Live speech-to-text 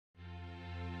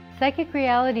Psychic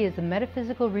Reality is a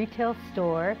metaphysical retail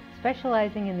store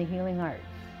specializing in the healing arts.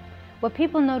 What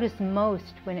people notice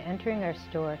most when entering our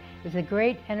store is the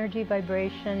great energy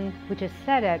vibration which is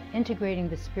set at integrating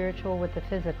the spiritual with the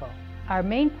physical. Our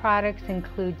main products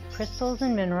include crystals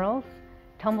and minerals,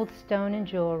 tumbled stone and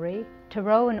jewelry,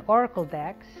 tarot and oracle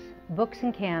decks, books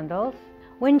and candles,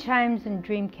 wind chimes and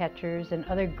dream catchers, and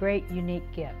other great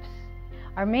unique gifts.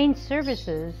 Our main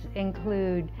services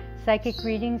include psychic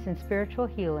readings and spiritual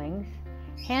healings,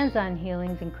 hands-on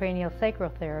healings and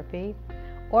craniosacral therapy,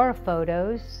 aura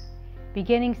photos,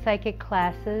 beginning psychic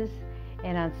classes,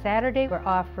 and on Saturday we're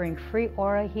offering free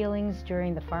aura healings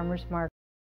during the farmers market.